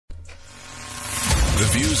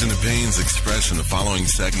The views and opinions expressed in the following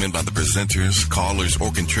segment by the presenters, callers,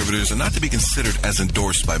 or contributors are not to be considered as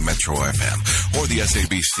endorsed by Metro FM or the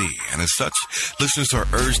SABC, and as such, listeners are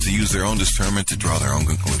urged to use their own discernment to draw their own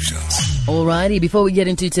conclusions. Alrighty, before we get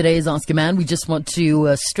into today's Ask a Man, we just want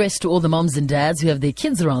to stress to all the moms and dads who have their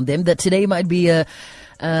kids around them that today might be a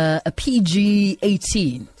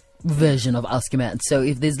PG-18 version of Ask a Man. So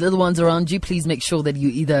if there's little ones around you, please make sure that you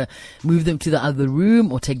either move them to the other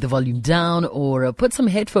room or take the volume down or put some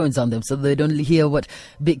headphones on them so they don't hear what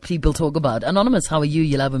big people talk about. Anonymous, how are you?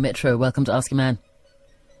 You love a Metro. Welcome to Ask a Man.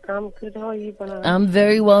 I'm good. How are you, Bana? I'm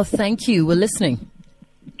very well, thank you. We're listening.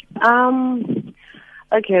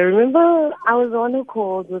 Okay, remember I was the one who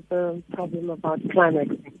called with the problem about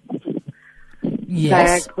climax.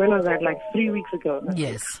 Yes. When was that? Like 3 weeks ago.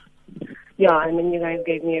 Yes. Yeah, and then you guys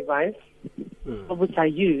gave me advice, which I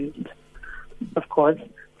used, of course,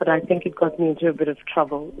 but I think it got me into a bit of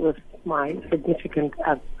trouble with my significant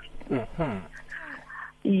other. Mm-hmm.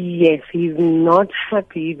 Yes, he's not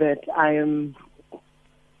happy that I am,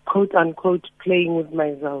 quote unquote, playing with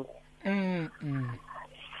myself. Mm-hmm.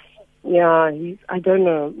 Yeah, I don't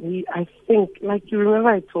know. I think, like you remember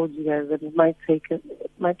I told you guys that it might take a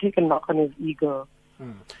knock on his ego.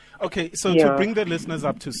 Okay, so to bring the listeners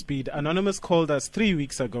up to speed, Anonymous called us 3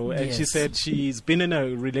 weeks ago and she said she's been in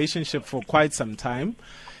a relationship for quite some time,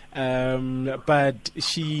 but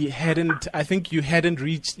she hadn't. I think you hadn't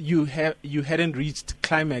reached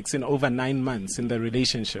climax in over 9 months in the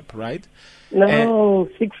relationship, right? No,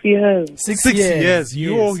 6 years. 6 years.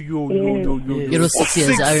 It was 6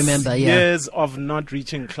 years. I remember. Yeah. Years of not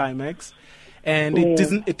reaching climax. And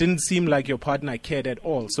it didn't seem like your partner cared at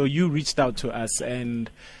all. So you reached out to us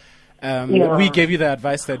and we gave you the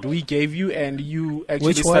advice that we gave you, and you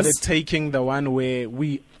actually started taking the one where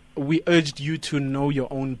we urged you to know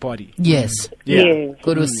your own body. Yes. Yeah.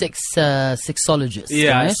 Go to a sexologist.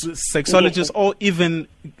 Yeah, right? Sexologist, or even,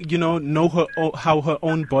 know how her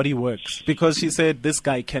own body works. Because she said, this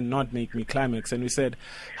guy cannot make me climax. And we said,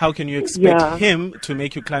 how can you expect him to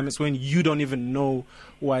make you climax when you don't even know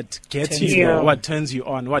what gets you, what turns you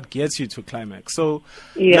on, what gets you to climax? So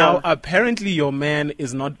now apparently your man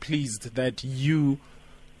is not pleased that you...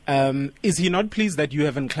 is he not pleased that you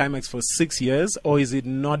haven't climaxed for 6 years, or is he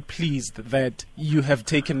not pleased that you have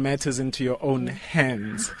taken matters into your own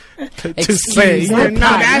hands to say, no,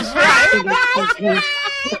 that's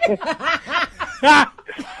right?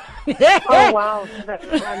 Oh, wow. That's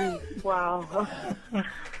funny. Wow.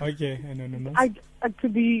 Okay, no. To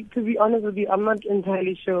be honest with you, I'm not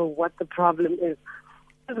entirely sure what the problem is.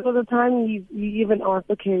 Because by the time he even asked,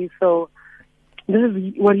 okay, so this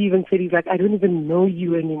is what he even said. He's like, I don't even know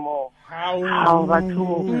you anymore. How at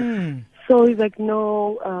all? So he's like,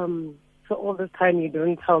 no. So all this time you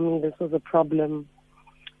didn't tell me this was a problem.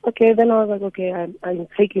 Okay, then I was like, okay, I'm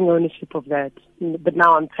taking ownership of that. But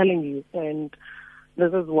now I'm telling you, and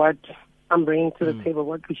this is what I'm bringing to the table.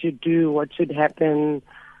 What we should do, what should happen.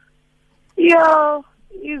 Yeah,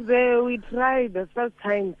 he's there. We tried the first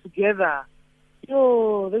time together.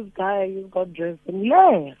 This guy, he got dressed and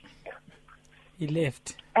left. He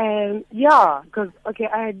left. And because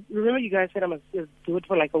I remember you guys said I must just do it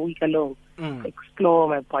for like a week alone, explore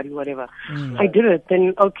my body, whatever. I did it.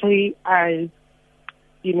 Then it was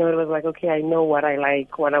like, okay, I know what I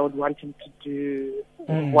like, what I would want him to do,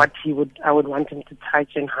 what I would want him to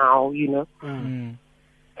touch, and how,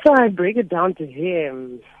 So I break it down to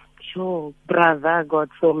him. Sure, brother got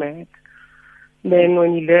so mad. Then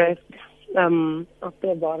when he left,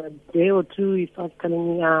 after about a day or two, he starts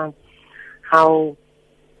telling me how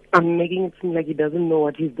I'm making it seem like he doesn't know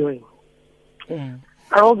what he's doing. I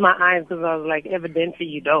rolled my eyes because I was like, evidently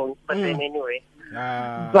you don't. But then anyway.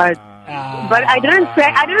 But I didn't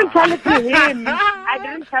tell it to him. I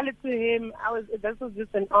didn't tell it to him. This was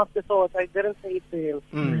just an afterthought. I didn't say it to him.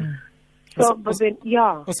 So, but then,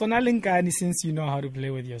 since you know how to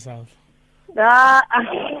play with yourself.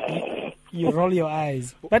 You roll your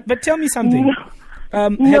eyes. But tell me something.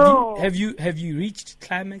 No. Have you reached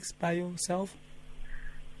climax by yourself?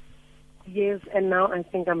 Yes, and now I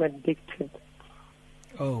think I'm addicted.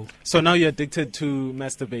 Oh. So now you're addicted to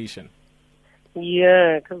masturbation?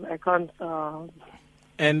 Yeah, because I can't stop.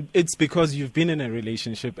 And it's because you've been in a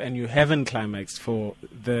relationship and you haven't climaxed for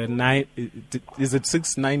the 9... Is it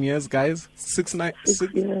 9 years, guys? 6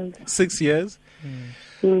 years. 6 years?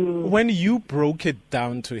 When you broke it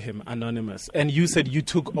down to him, Anonymous, and you said you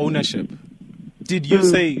took ownership, did you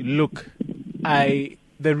say, look,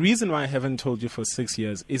 the reason why I haven't told you for 6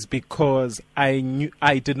 years is because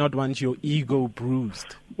I did not want your ego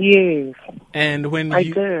bruised? Yes. And when I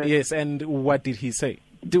did. Yes, and what did he say?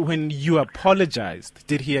 when you apologized,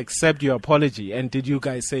 did he accept your apology? And did you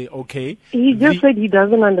guys say, okay? He just said he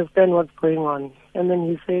doesn't understand what's going on. And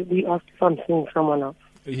then he asked if I'm seeing someone else.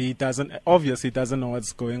 He doesn't know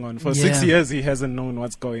what's going on. For 6 years, he hasn't known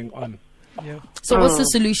what's going on. Yeah. So what's the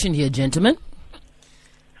solution here, gentlemen?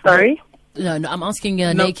 Sorry? No, I'm asking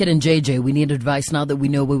Naked and JJ. We need advice now that we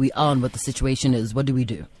know where we are and what the situation is. What do we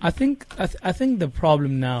do? I think the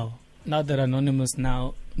problem now that Anonymous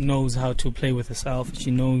now knows how to play with herself,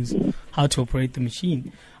 she knows how to operate the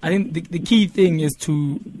machine. I think the key thing is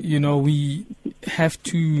to, we have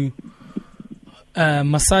to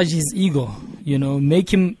massage his ego,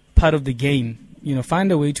 make him part of the game,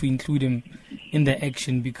 find a way to include him in the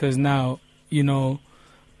action, because now,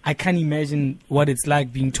 I can't imagine what it's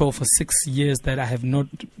like being told for 6 years that I have not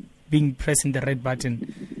been pressing the red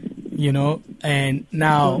button, and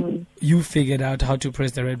now you figured out how to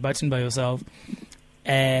press the red button by yourself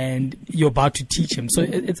and you're about to teach him. So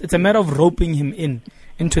it's a matter of roping him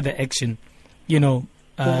into the action,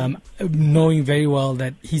 knowing very well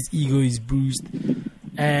that his ego is bruised,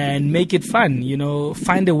 and make it fun,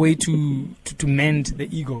 find a way to mend the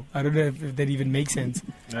ego. I don't know if that even makes sense.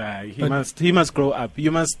 He must grow up. He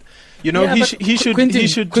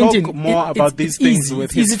should talk more about these things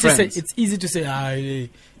with his friends. It's easy to say,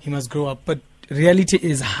 he must grow up, but reality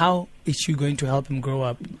is, how is she going to help him grow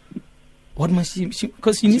up? What must she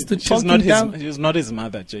because she needs to talk him down. She's not his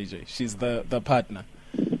mother, JJ. She's the partner.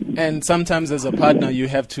 And sometimes as a partner, you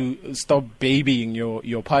have to stop babying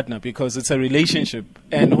your partner, because it's a relationship.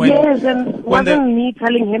 And wasn't me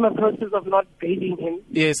telling him a process of not babying him?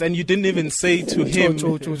 Yes, and you didn't even say to him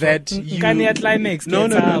that you... No.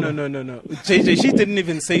 JJ, she didn't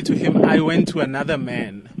even say to him, I went to another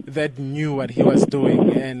man that knew what he was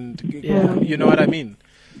doing. And you know what I mean?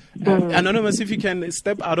 Anonymous, if you can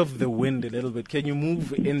step out of the wind a little bit, can you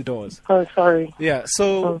move indoors? Oh, sorry. Yeah,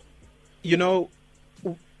 so,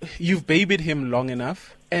 you've babied him long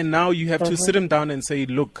enough, and now you have to sit him down and say,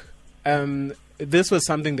 look, this was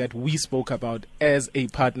something that we spoke about as a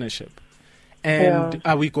partnership. And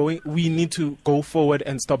we need to go forward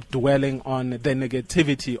and stop dwelling on the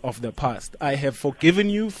negativity of the past. I have forgiven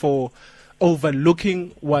you for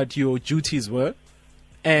overlooking what your duties were,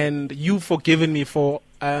 and you've forgiven me for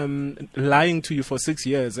lying to you for 6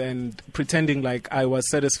 years and pretending like I was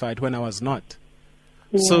satisfied when I was not.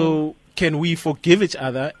 Yeah. So can we forgive each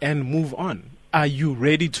other and move on? Are you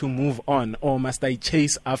ready to move on, or must I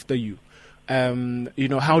chase after you?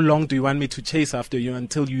 How long do you want me to chase after you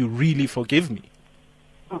until you really forgive me?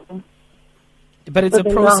 But it's a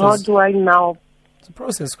process. How do I now? It's a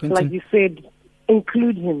process, Quentin. Like you said,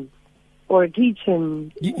 include him or teach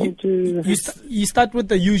him. You start with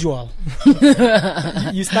the usual.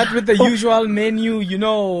 You start with the usual menu. You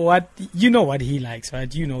know what he likes,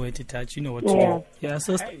 right? You know where to touch. You know what to do. Yeah.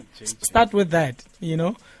 So start with that.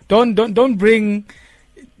 Don't bring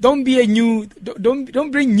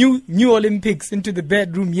new Olympics into the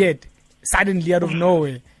bedroom yet. Suddenly out of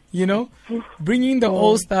nowhere. Bringing the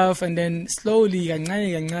old stuff, and then slowly,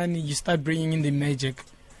 you start bringing in the magic.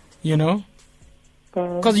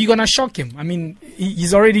 Because you're gonna shock him. I mean,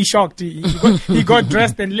 he's already shocked. He got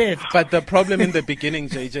dressed and left. But the problem in the beginning,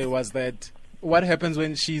 JJ, was that what happens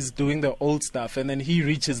when she's doing the old stuff and then he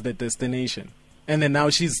reaches the destination, and then now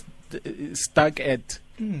she's stuck at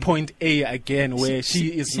point A again, where she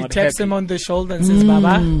is not happy. She taps him on the shoulder and says,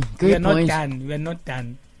 "Baba, we're not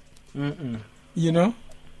done.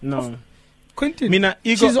 No. Quentin, Mina,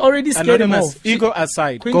 she's already scared him off. Ego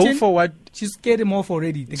aside, Quentin, go for what. She scared him off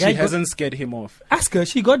already. The guy hasn't scared him off. Ask her.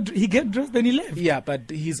 He got dressed and he left. Yeah, but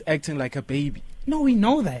he's acting like a baby. No, we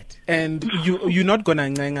know that. And you're not gonna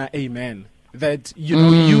nganga a man that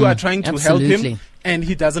you are trying to help him, and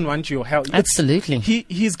he doesn't want your help. Absolutely.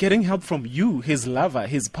 He's getting help from you, his lover,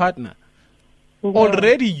 his partner. Yeah.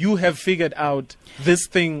 Already you have figured out this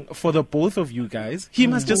thing for the both of you guys. He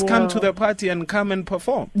must just come to the party and come and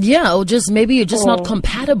perform. Yeah, or just maybe you're just not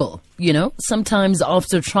compatible. Sometimes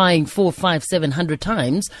after trying 400, 500, 700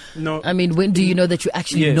 times. No, I mean, when do you know that you're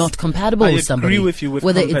actually not compatible with somebody? I agree with you with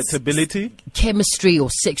whether compatibility, it's chemistry or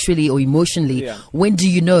sexually or emotionally. Yeah. When do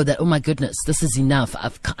you know that? Oh my goodness, this is enough.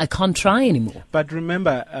 I can't try anymore. But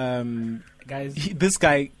remember, guys, this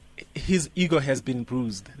guy. His ego has been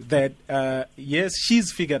bruised. That yes,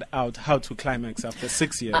 she's figured out how to climax after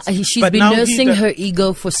 6 years. She's been nursing her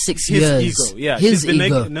ego for 6 years. His ego, yeah. His she's been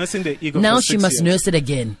ego. Nursing the ego. Now for 6 she must years. nurse it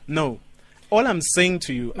again. No, all I'm saying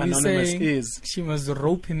to you, Anonymous, is she must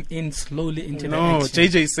rope him in slowly into the action. action.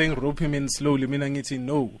 JJ is saying rope him in slowly. Minangiti,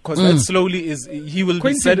 no, because that slowly is he will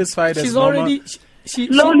be satisfied as normal.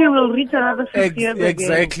 slowly we'll reach another 6 years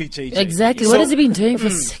exactly, JJ. Exactly. What has he been doing for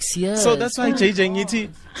 6 years? So that's why JJ Ngiti,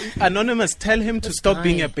 Anonymous, tell him to stop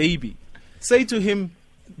being a baby. Say to him,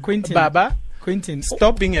 Quentin, Baba, Quentin,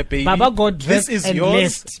 stop being a baby. Baba got dressed this is and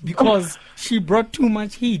yours left because she brought too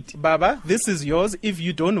much heat. Baba, this is yours. If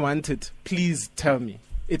you don't want it, please tell me.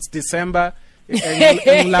 It's December. This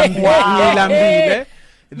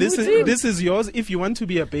is yours. If you want to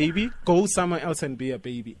be a baby, go somewhere else and be a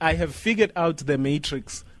baby. I have figured out the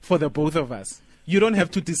matrix for the both of us. You don't have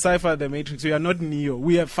to decipher the matrix. You are not Neo.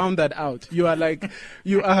 We have found that out. You are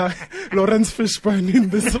Lawrence Fishburne in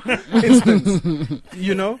this instance.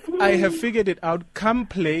 You know, I have figured it out. Come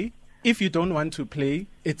play. If you don't want to play,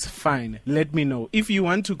 it's fine. Let me know. If you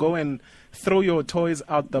want to go and throw your toys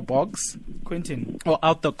out the box, Quentin, or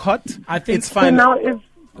out the cot, I think it's fine. So now if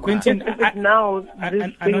Quentin, wait,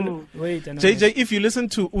 JJ, if you listen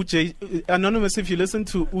to Anonymous, if you listen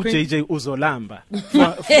to JJ Uzolamba,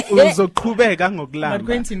 but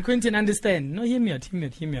Quentin, understand. No, hear me out.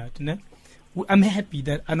 No? I'm happy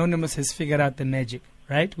that Anonymous has figured out the magic,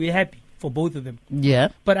 right? We're happy for both of them. Yeah.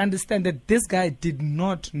 But understand that this guy did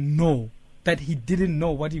not know that he didn't know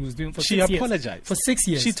what he was doing for 6 years. She apologized. For 6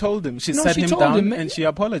 years. She told him. She sat him down and she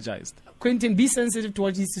apologized. Quentin, be sensitive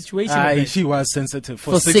towards his situation. She was sensitive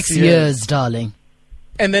for 6 years, darling.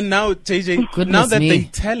 And then now, JJ, Goodness now that me. they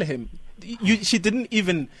tell him, she didn't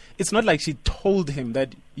even, it's not like she told him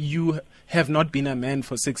that you have not been a man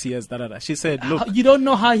for 6 years. She said, look. You don't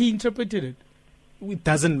know how he interpreted it. It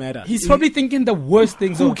doesn't matter. He's probably thinking the worst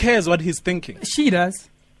things. Who cares what he's thinking? She does.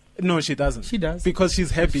 No, she doesn't. She does. Because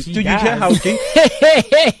she's happy. She Do you does. hear how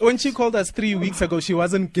when she called us 3 weeks ago, she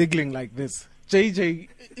wasn't giggling like this. JJ,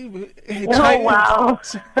 wow.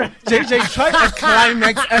 JJ, try a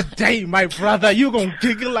climax a day, my brother. You gonna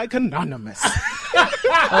giggle like Anonymous. Oh,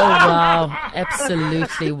 wow.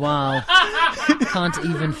 Absolutely, wow. Can't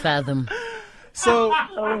even fathom. So,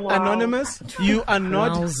 wow. Anonymous, you are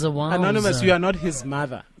not Wowza. Anonymous. You are not his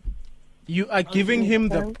mother. You are giving him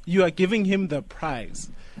the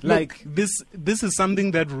prize. Like this is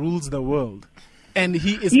something that rules the world, and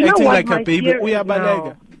he is acting like a baby.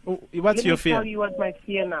 What's your fear? Let me tell you what my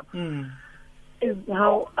fear now is.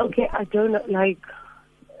 How I don't know, like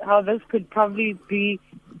how this could probably be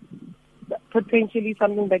potentially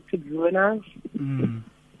something that could ruin us.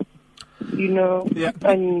 You know, Yeah.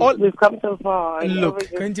 and we've come so far. And Look,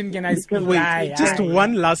 Quentin, can I speak? wait, just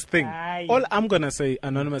one last thing. All I'm gonna say,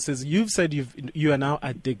 Anonymous, is you've said you are now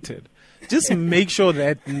addicted. Just make sure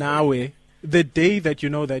that now, the day that you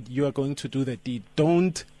know that you are going to do the deed,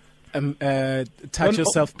 don't touch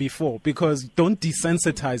yourself before, because don't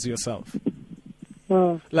desensitize yourself.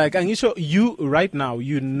 Like, Anisha, you right now,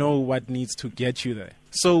 you know what needs to get you there.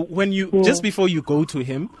 So when just before you go to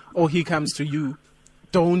him or he comes to you,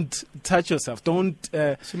 don't touch yourself. Don't.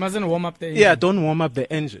 She mustn't warm up the engine. Yeah, don't warm up the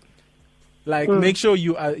engine. Like, make sure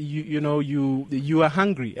you are you are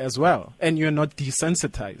hungry as well, and you're not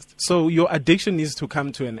desensitized. So your addiction needs to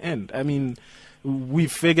come to an end. I mean, we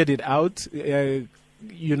figured it out. Don't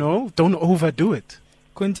overdo it.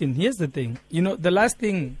 Quentin, here's the thing. The last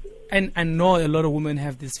thing, and I know a lot of women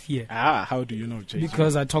have this fear. How do you know, Jason?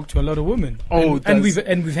 Because I talk to a lot of women. Oh, and we've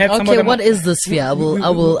had some of Okay, them. what is this fear? I will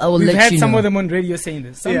We've let had you some know. of them on radio saying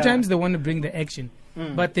this. Sometimes they want to bring the action,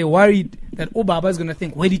 but they're worried that Baba is going to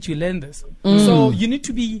think, where did you learn this? So you need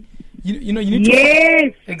to be, you need to.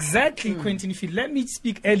 Yes. Exactly, Quentin. If you let me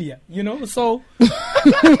speak earlier, so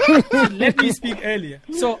let me speak earlier.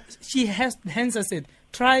 So hence I said,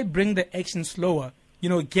 try bring the action slower.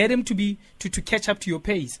 Get him to catch up to your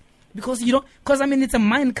pace. Because it's a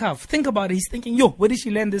mind cuff. Think about it. He's thinking, where did she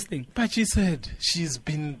learn this thing? But she said she's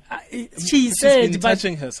been been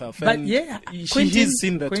touching herself. But and yeah, he's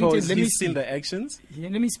seen the toys. Let He's seen the actions. Yeah,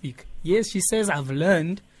 let me speak. Yes, she says I've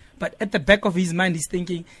learned, but at the back of his mind, he's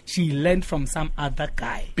thinking she learned from some other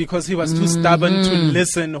guy. Because he was too stubborn to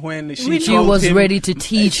listen when she was him, ready to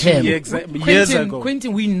teach him. Years ago.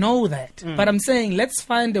 Quentin, we know that. But I'm saying let's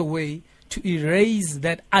find a way to erase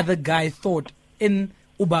that other guy thought in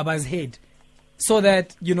Ubaba's head, so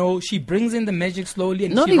that she brings in the magic slowly.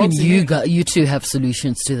 And Not she even robs you two have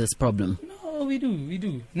solutions to this problem. No, we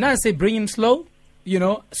do. Now I say bring him slow,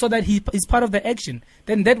 so that he is part of the action.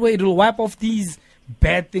 Then that way it will wipe off these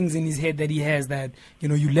bad things in his head that he has. That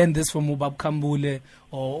you learn this from Ubab Kambule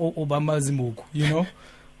or Obama Zimoku.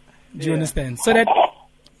 Do you understand? So that.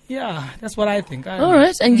 Yeah, that's what I think. All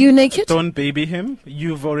right, and you naked? Don't baby him.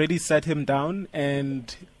 You've already set him down,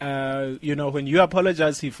 and when you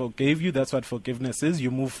apologize, he forgave you. That's what forgiveness is.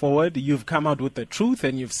 You move forward. You've come out with the truth,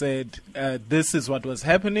 and you've said, this is what was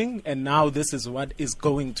happening, and now this is what is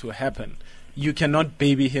going to happen. You cannot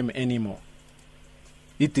baby him anymore.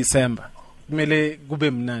 December. Mele kube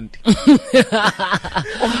mnandi.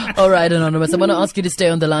 All right, Anonymous. I want to ask you to stay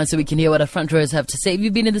on the line so we can hear what our front rowers have to say. If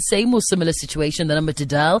you've been in the same or similar situation, the number to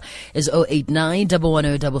dial is 089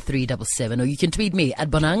 110 3377. Or you can tweet me at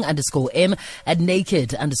Bonang_M, at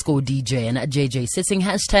Naked_DJ, and at JJ Sissing.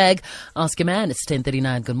 Hashtag Ask a Man. It's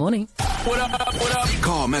 10:39. Good morning. What up?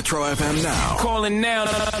 Call Metro FM now. Calling now.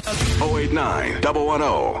 089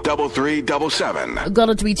 110 3377. Got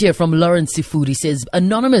a tweet here from Lawrence Sifudi. He says,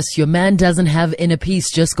 Anonymous, your man doesn't have inner peace.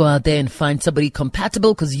 Just go out there and find somebody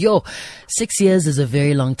compatible, because 6 years is a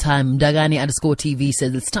very long time. Dagani_TV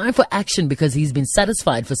says it's time for action because he's been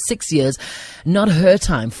satisfied for 6 years. Not her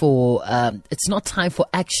time for, it's not time for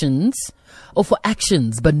actions, or for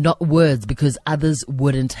actions, but not words, because others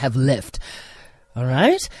wouldn't have left. All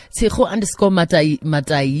right. Sejo_Matait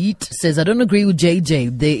says, I don't agree with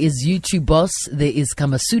JJ. There is YouTube boss. There is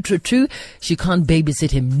Kama Sutra too. She can't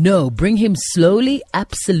babysit him. No. Bring him slowly.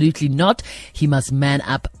 Absolutely not. He must man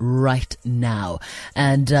up right now.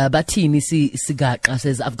 And Batini Sigaka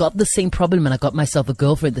says, I've got the same problem and I got myself a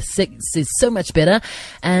girlfriend. The sex is so much better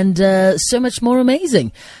and so much more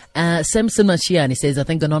amazing. Samson Machiani says, I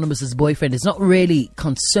think Anonymous's boyfriend is not really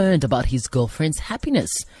concerned about his girlfriend's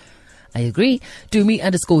happiness. I agree.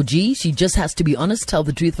 Dumi_G. She just has to be honest, tell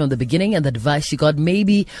the truth from the beginning, and the advice she got,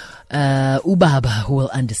 maybe Ubaba will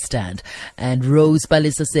understand. And Rose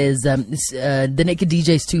Palisa says, the naked DJ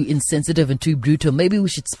is too insensitive and too brutal. Maybe we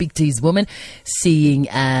should speak to his woman, seeing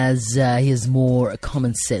as he has more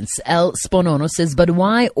common sense. El Sponono says, but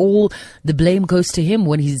why all the blame goes to him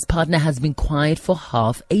when his partner has been quiet for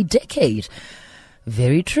half a decade?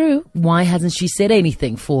 Very true. Why hasn't she said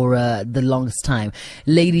anything for the longest time?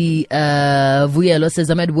 Lady Vuyelo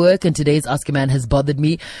says, I'm at work and today's Ask a Man has bothered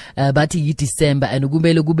me. Bati December and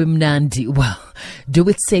Ugumbelo Gubimnandi. Well, do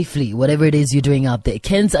it safely, whatever it is you're doing out there.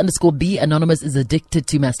 Kens_B Anonymous is addicted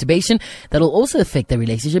to masturbation. That'll also affect the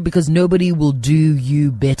relationship because nobody will do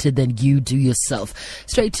you better than you do yourself.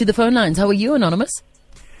 Straight to the phone lines. How are you, Anonymous?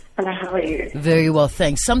 Hello, how are you? Very well,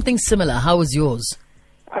 thanks. Something similar. How was yours?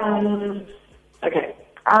 Okay.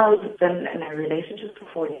 I've been in a relationship for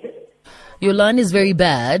 4 years. Your line is very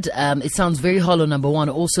bad. It sounds very hollow, number one.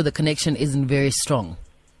 Also, the connection isn't very strong.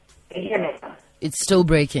 Can you hear me? It's still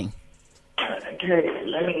breaking. Okay,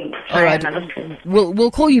 let me try All right. another. We'll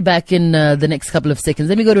call you back in the next couple of seconds.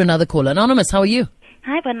 Let me go to another caller. Anonymous, how are you?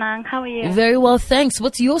 Hi, Banang. How are you? Very well, thanks.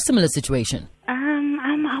 What's your similar situation?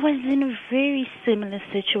 I was in a very similar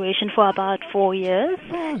situation for about 4 years.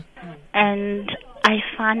 And I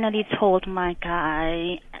finally told my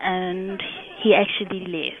guy, and he actually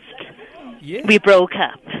left. Yeah. We broke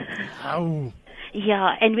up. Ow.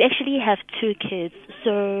 Yeah, and we actually have 2 kids,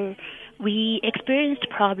 so we experienced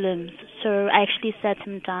problems. So I actually sat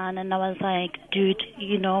him down, and I was like, dude,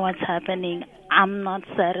 you know what's happening. I'm not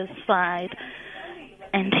satisfied.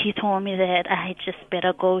 And he told me that I just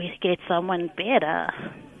better go get someone better.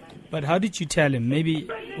 But how did you tell him? Maybe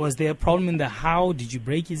was there a problem in the how? Did you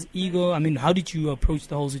break his ego? I mean, how did you approach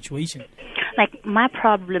the whole situation? Like, my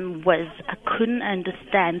problem was I couldn't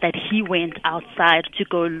understand that he went outside to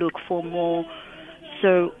go look for more.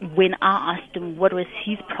 So when I asked him what was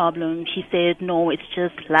his problem, he said, no, it's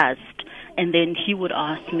just lust. And then he would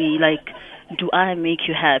ask me, like, do I make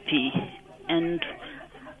you happy? And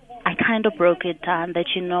I kind of broke it down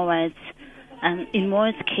that, you know what, in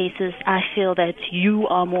most cases, I feel that you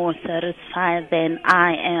are more satisfied than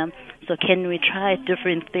I am. So can we try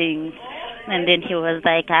different things? And then he was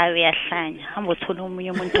like,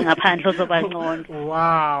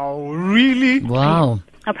 Wow, really? Wow.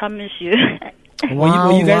 I promise you.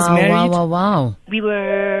 Wow, were you guys married? Wow. We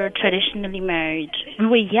were traditionally married. We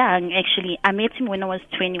were young, actually. I met him when I was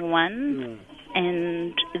 21,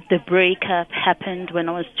 and the breakup happened when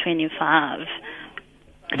I was 25.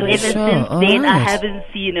 So ever since then, I haven't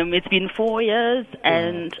seen him. It's been 4 years,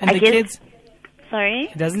 and I the guess... kids? Sorry?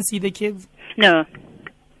 He doesn't see the kids? No.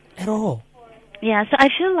 At all? Yeah, so I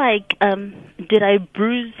feel like, did I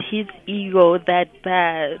bruise his ego that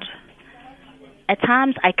bad? At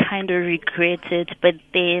times, I kind of regret it, but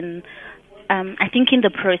then I think in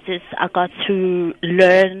the process, I got to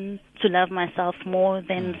learn to love myself more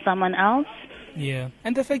than someone else. Yeah.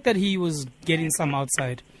 And the fact that he was getting some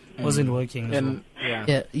outside wasn't working. And Yeah.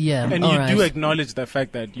 And all you right. do acknowledge the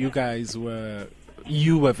fact that you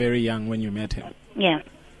were very young when you met him. Yeah.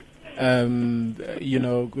 You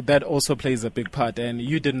know, that also plays a big part. And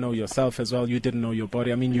you didn't know yourself as well. You didn't know your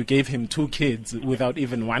body. I mean, you gave him 2 kids without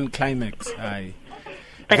even one climax.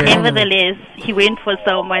 But nevertheless, he went for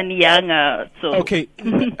someone younger. So. Okay,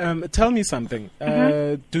 tell me something.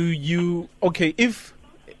 If,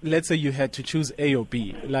 let's say you had to choose A or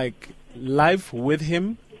B, like, life with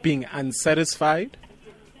him being unsatisfied,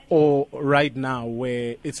 or right now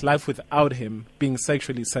where it's life without him being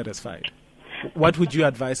sexually satisfied? What would you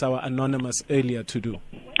advise our anonymous earlier to do?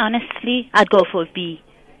 Honestly, I'd go for B.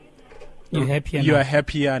 You're happier You now. are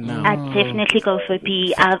happier now. I'd definitely go for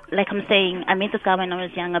B. Like I'm saying, I met this guy when I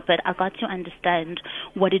was younger, but I got to understand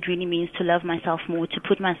what it really means to love myself more, to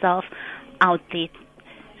put myself out there.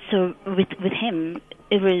 So with him,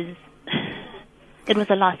 it was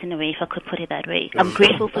a loss in a way, if I could put it that way. I'm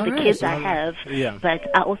grateful for the kids I have, but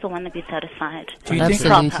I also want to be satisfied.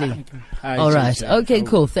 Absolutely. All right. Okay,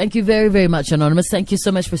 cool. Thank you very, very much, Anonymous. Thank you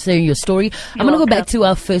so much for sharing your story. I'm going to go back to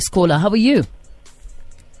our first caller. How are you?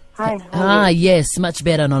 Hi. Yes, much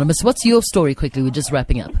better, Anonymous. What's your story quickly? We're just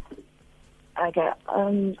wrapping up. Okay.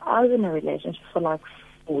 I was in a relationship for like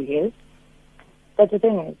 4 years. But the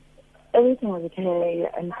thing is, everything was okay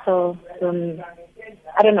until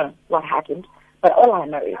I don't know what happened. But all I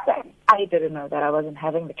know is that I didn't know that I wasn't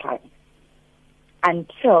having the climax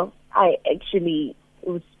until I actually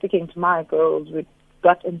was speaking to my girls. We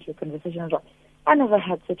got into a conversation. I was like, I never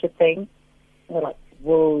had such a thing. And they're like,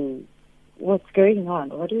 whoa, what's going on?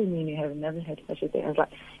 What do you mean you have never had such a thing? I was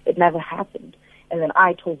like, it never happened. And then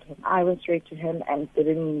I told him. I went straight to him and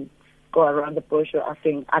didn't go around the bush or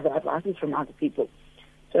asking other advices from other people.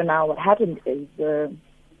 So now what happened is,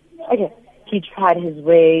 he tried his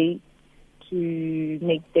way to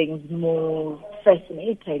make things more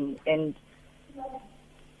fascinating and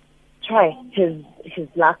try his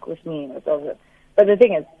luck with me. But the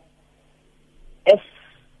thing is, if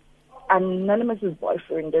Anonymous's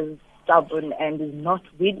boyfriend is stubborn and is not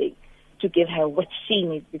willing to give her what she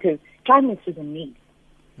needs, because climax is a need,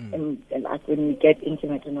 and like when we get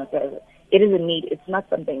intimate and whatever, it is a need. It's not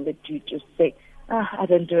something that you just say, I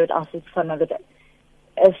don't do it, I'll fix for another day.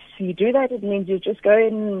 If you do that, it means you just go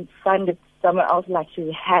and find it somewhere else like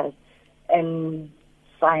she has, and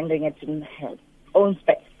finding it in her own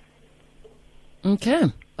space.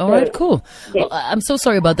 Okay. All right, cool. Yes. Well, I'm so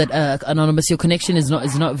sorry about that, Anonymous. Your connection is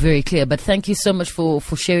not very clear, but thank you so much for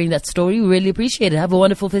sharing that story. We really appreciate it. Have a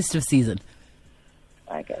wonderful festive season.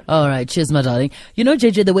 Okay. All right, cheers, my darling. You know,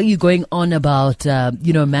 JJ, the way you're going on about,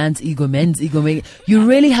 men's ego, you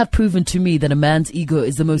really have proven to me that a man's ego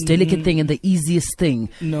is the most delicate thing and the easiest thing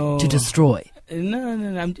to destroy.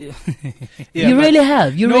 No. You really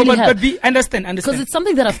have. But understand. Because it's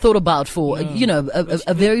something that I've thought about for,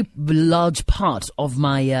 a very large part of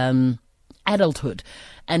my adulthood.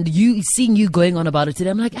 And seeing you going on about it today,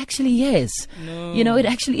 I'm like, actually, yes. No. You know, it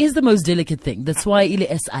actually is the most delicate thing. That's why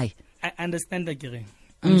I understand that, Giri.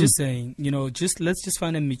 I'm just saying, let's just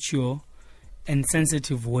find a mature and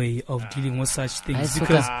sensitive way of dealing with such things.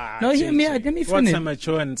 Because let me finish. What's a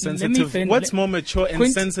mature and sensitive? What's more mature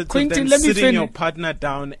and sensitive than sitting your partner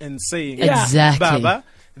down and saying, exactly, Baba,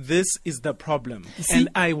 this is the problem, and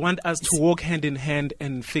I want us to walk hand in hand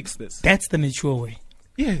and fix this. That's the mature way.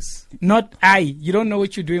 Yes. Not you don't know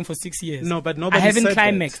what you're doing for 6 years. No, but nobody I haven't said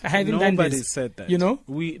climaxed. that. I haven't done this. Nobody said that.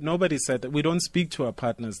 Nobody said that. We don't speak to our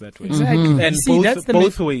partners that way. Exactly. And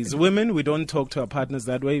both ways. Women, we don't talk to our partners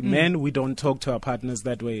that way. Men, we don't talk to our partners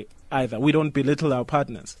that way either. We don't belittle our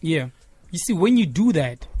partners. Yeah. You see, when you do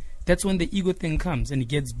that, that's when the ego thing comes and it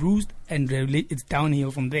gets bruised and it's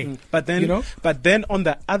downhill from there. But then on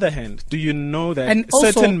the other hand, do you know that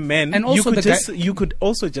certain men, you could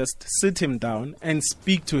also just sit him down and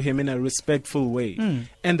speak to him in a respectful way.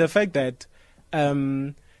 And the fact that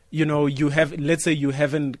let's say you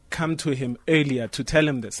haven't come to him earlier to tell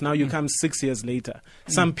him this. Now you come 6 years later.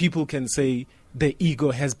 Some people can say the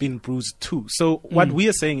ego has been bruised too. So what we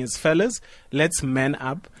are saying is, fellas, let's man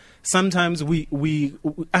up. Sometimes we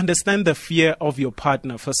understand the fear of your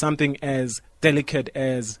partner for something as delicate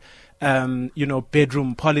as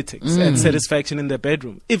bedroom politics and satisfaction in the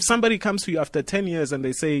bedroom. If somebody comes to you after 10 years and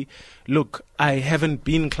they say, look, I haven't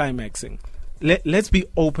been climaxing, let's be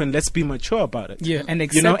open, let's be mature about it. Yeah, and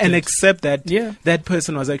accept that that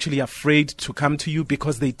person was actually afraid to come to you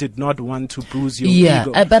because they did not want to bruise your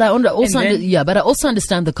ego. But I also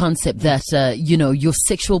understand the concept that your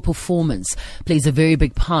sexual performance plays a very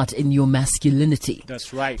big part in your masculinity.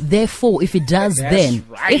 That's right. Therefore, if it does,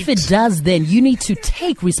 then you need to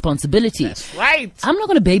take responsibility. That's right. I'm not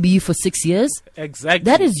going to baby you for 6 years. Exactly.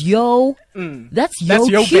 That is your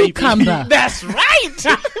cucumber. That's right.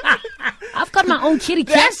 I've got my own kitty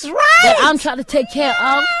cat. That's right. That I'm trying to take care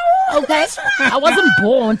of. Okay? I wasn't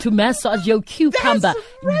born to massage your cucumber.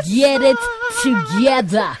 Get it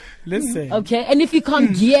together. Listen. Okay? And if you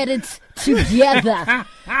can't get it together.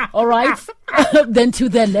 All right? Then to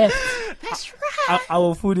their left. That's right.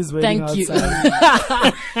 Our food is waiting Thank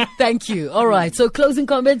outside. you. Thank you. All right. So closing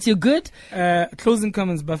comments, you're good? Closing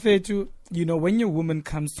comments, Bafetu. You know, when your woman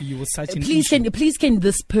comes to you with such an issue, please can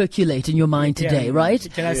this percolate in your mind today, right?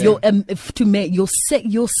 Can I say?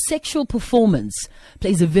 Your sexual performance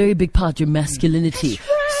plays a very big part, your masculinity.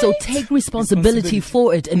 So take responsibility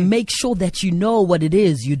for it and make sure that you know what it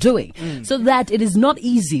is you're doing, so that it is not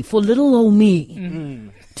easy for little old me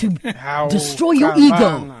to destroy your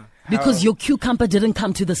ego because your cucumber didn't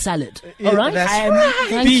come to the salad. All right?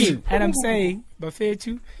 Thank you. And I'm saying,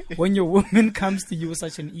 Bafetu, when your woman comes to you with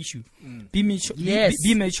such an issue, be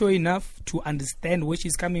mature enough to understand where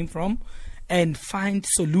she's coming from and find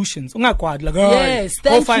solutions. Yes,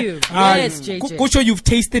 thank you. Yes, JJ. Kucho, you've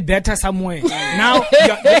tasted better somewhere. Now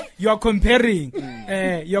you're comparing.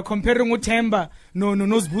 You're comparing with Temba. No,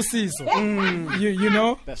 Zbusiso. You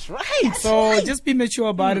know? That's right. So just be mature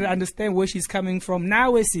about it. Understand where she's coming from.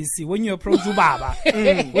 Now, when you approach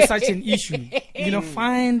Ubaba with such an issue, you know,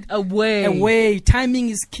 find a way. Timing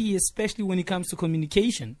is key, especially when it comes to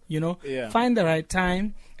communication. You know, find the right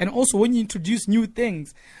time. And also, when you introduce new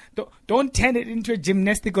things, don't turn it into a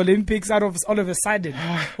gymnastic Olympics all of a sudden.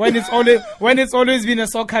 when it's always been a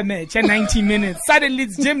soccer match and 90 minutes, suddenly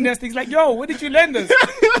it's gymnastics. Like, yo, where did you learn this?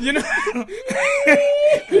 You know,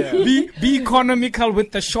 be economical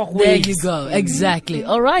with the shock waves. There you go. Exactly.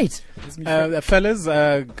 All right, fellas.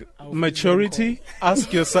 Maturity.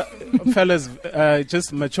 Ask yourself, fellas.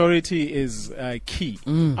 Just maturity is key.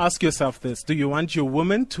 Ask yourself this: do you want your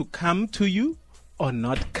woman to come to you or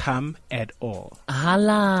not come at all?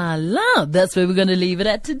 That's where we're going to leave it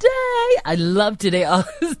at today. I love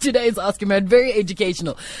today's Ask a Man. Very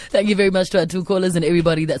educational. Thank you very much to our two callers and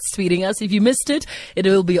everybody that's tweeting us. If you missed it, it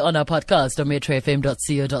will be on our podcast on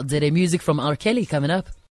metrofm.co.za. Music from R. Kelly coming up.